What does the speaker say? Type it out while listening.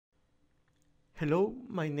Hello,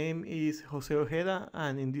 my name is Jose Ojeda,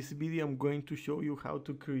 and in this video I'm going to show you how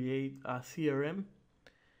to create a CRM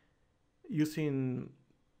using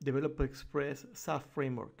Developer Express XAF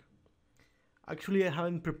Framework. Actually, I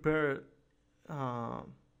haven't prepared uh,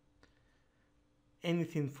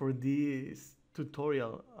 anything for this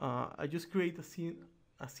tutorial. I just create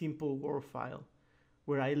a simple Word file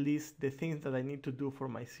where I list the things that I need to do for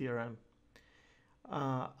my CRM.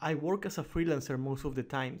 I work as a freelancer most of the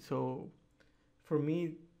time, so for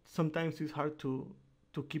me, sometimes it's hard to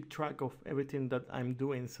keep track of everything that I'm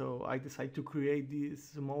doing. So I decided to create this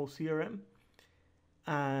small CRM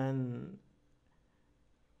and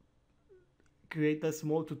create a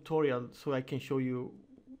small tutorial so I can show you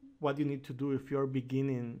what you need to do if you're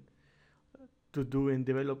beginning to do in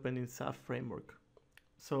development in XAF framework.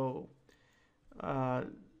 So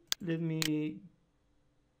let me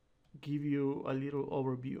give you a little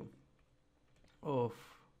overview of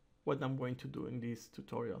what I'm going to do in this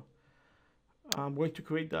tutorial. I'm going to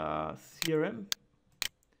create a CRM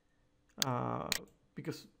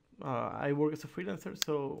because I work as a freelancer,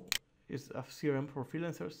 so it's a CRM for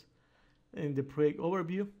freelancers. In the project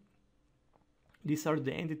overview, these are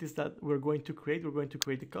the entities that we're going to create. We're going to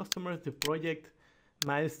create the customers, the project,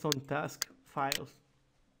 milestone, task, files,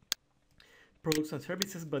 products and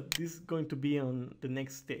services, but this is going to be on the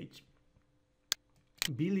next stage.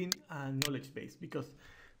 Billing and knowledge base, because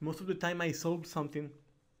most of the time I solve something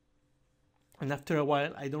and after a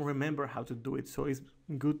while I don't remember how to do it. So it's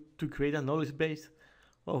good to create a knowledge base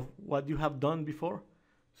of what you have done before,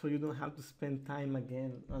 so you don't have to spend time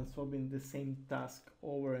again on solving the same task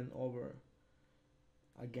over and over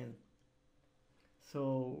again.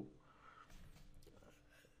 So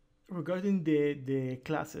regarding the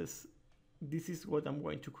classes, this is what I'm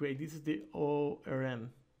going to create. This is the ORM.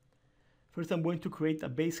 First, I'm going to create a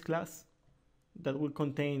base class that will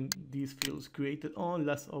contain these fields: created on,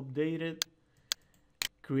 last updated,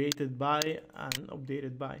 created by, and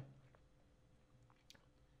updated by.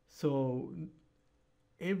 So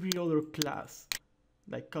every other class,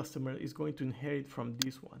 like customer, is going to inherit from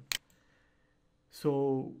this one.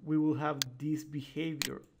 So we will have this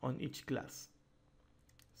behavior on each class.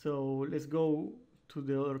 So let's go to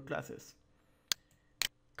the other classes.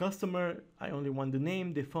 Customer, I only want the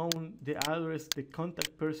name, the phone, the address, the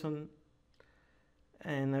contact person,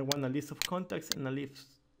 and I want a list of contacts and a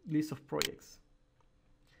list of projects.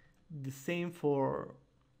 The same for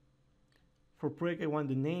project. I want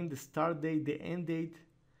the name, the start date, the end date.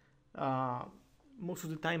 Most of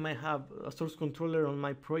the time I have a source controller on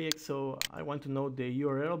my project, so I want to know the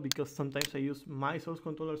URL, because sometimes I use my source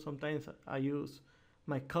controller, sometimes I use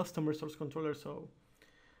my customer source controller. So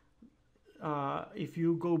if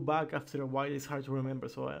you go back after a while, it's hard to remember.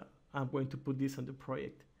 So I'm going to put this on the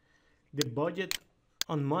project. The budget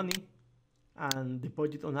on money and the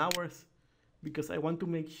budget on hours, because I want to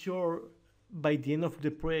make sure by the end of the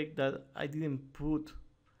project that I didn't put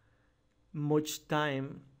much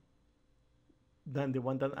time than the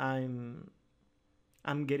one that I'm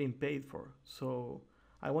getting paid for. So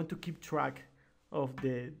I want to keep track of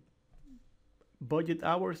the budget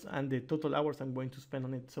hours and the total hours I'm going to spend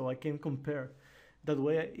on it, so I can compare. That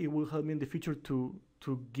way it will help me in the future to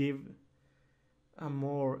give a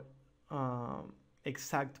more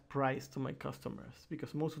exact price to my customers,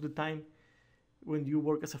 because most of the time when you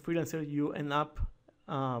work as a freelancer, you end up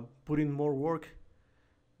putting more work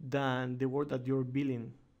than the work that you're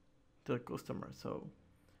billing to the customer. So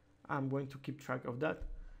I'm going to keep track of that,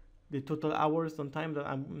 the total hours on time that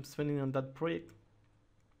I'm spending on that project.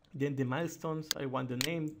 Then the milestones, I want the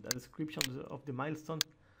name, the description of the milestone.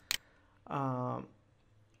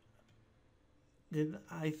 Then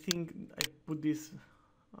I think I put this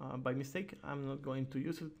by mistake. I'm not going to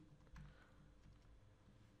use it.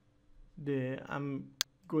 I'm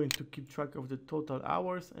going to keep track of the total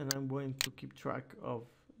hours, and I'm going to keep track of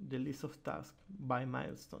the list of tasks by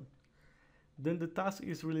milestone. Then the task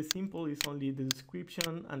is really simple. It's only the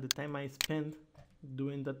description and the time I spend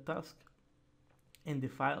doing that task. And the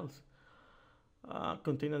files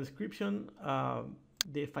contain a description,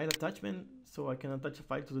 the file attachment, so I can attach a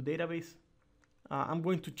file to the database. I'm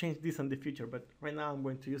going to change this in the future, but right now I'm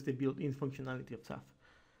going to use the built-in functionality of XAF.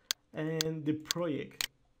 And the project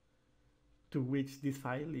to which this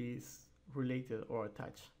file is related or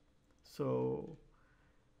attached. So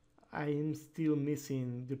I am still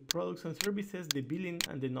missing the products and services, the billing,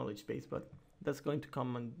 and the knowledge base, but that's going to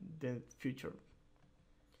come in the future.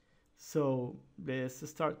 So let's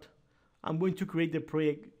start. I'm going to create the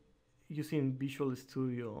project using Visual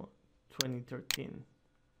Studio 2013.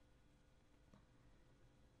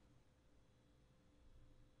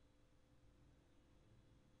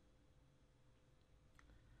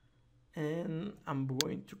 and I'm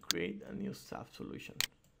going to create a new XAF solution.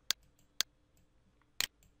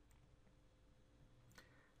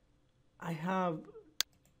 I have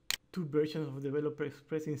two versions of Developer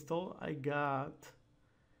Express installed. I got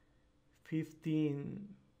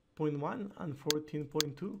 15.1 and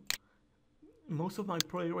 14.2. Most of my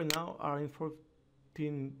projects right now are in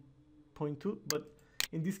 14.2, but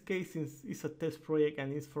in this case, since it's a test project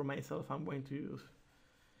and it's for myself, I'm going to use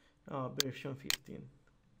version 15.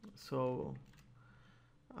 So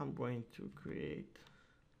I'm going to create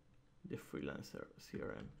the freelancer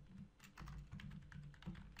CRM.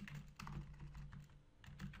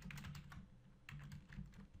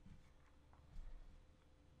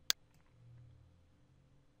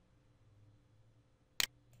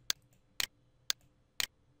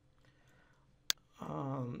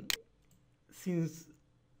 Since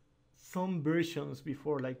some versions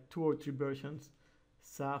before, like 2 or 3 versions,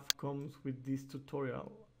 XAF comes with this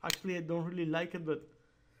tutorial. Actually, I don't really like it, but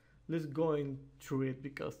let's go through it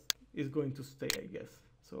because it's going to stay, I guess.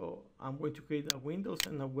 So I'm going to create a Windows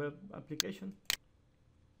and a web application.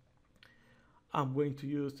 I'm going to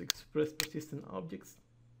use Express Persistent Objects.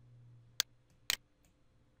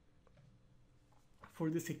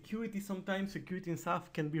 For the security, sometimes security in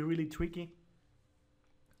XAF can be really tricky,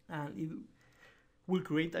 and it will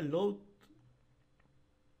create a lot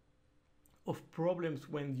of problems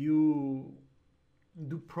when you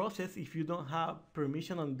do process if you don't have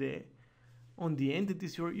permission on the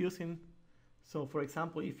entities you're using. So for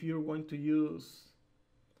example, if you're going to use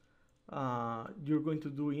you're going to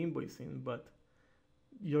do invoicing, but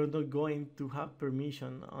you're not going to have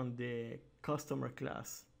permission on the customer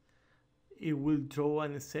class, it will throw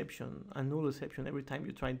an exception, a null exception, every time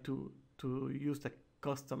you try to use the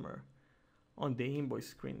customer on the invoice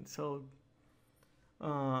screen. So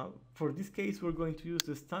for this case, we're going to use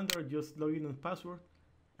the standard, just login and password.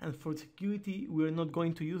 And for security, we're not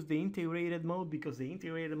going to use the integrated mode, because the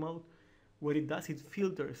integrated mode, what it does, it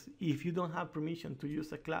filters. If you don't have permission to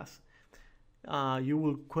use a class, you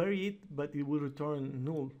will query it, but it will return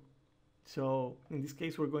null. So in this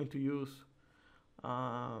case, we're going to use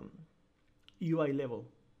UI level.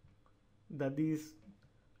 That is,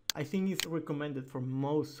 I think, is recommended for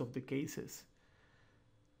most of the cases.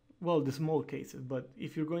 Well, the small cases, but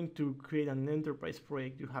if you're going to create an enterprise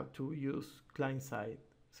project, you have to use client-side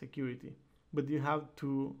security. But you have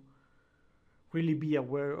to really be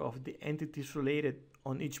aware of the entities related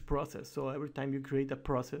on each process. So every time you create a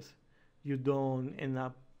process, you don't end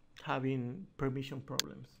up having permission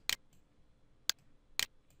problems.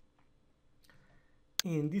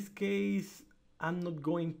 In this case, I'm not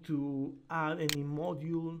going to add any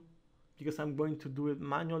module because I'm going to do it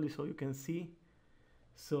manually so you can see.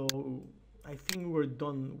 So I think we're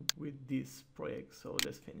done with this project, so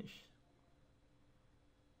let's finish.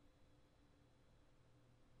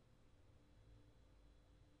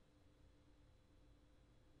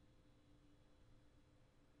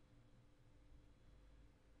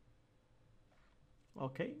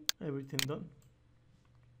 Okay, everything done.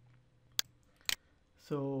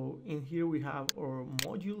 So in here we have our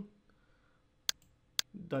module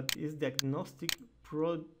that is the agnostic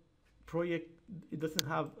project. It doesn't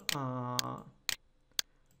have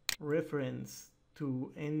reference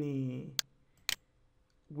to any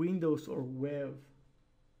Windows or web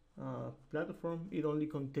platform. It only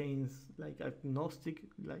contains like agnostic,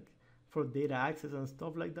 like for data access and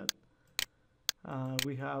stuff like that.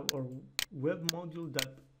 We have our web module that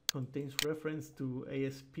contains reference to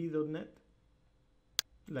ASP.NET,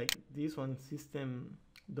 like this one,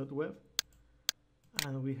 system.web,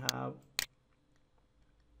 and we have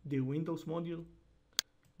the Windows module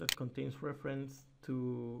that contains reference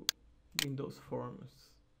to Windows Forms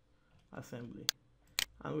assembly,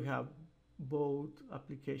 and we have both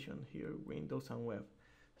applications here, Windows and web.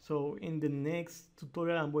 So in the next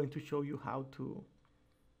tutorial, I'm going to show you how to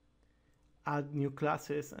add new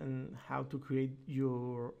classes and how to create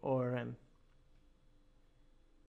your ORM.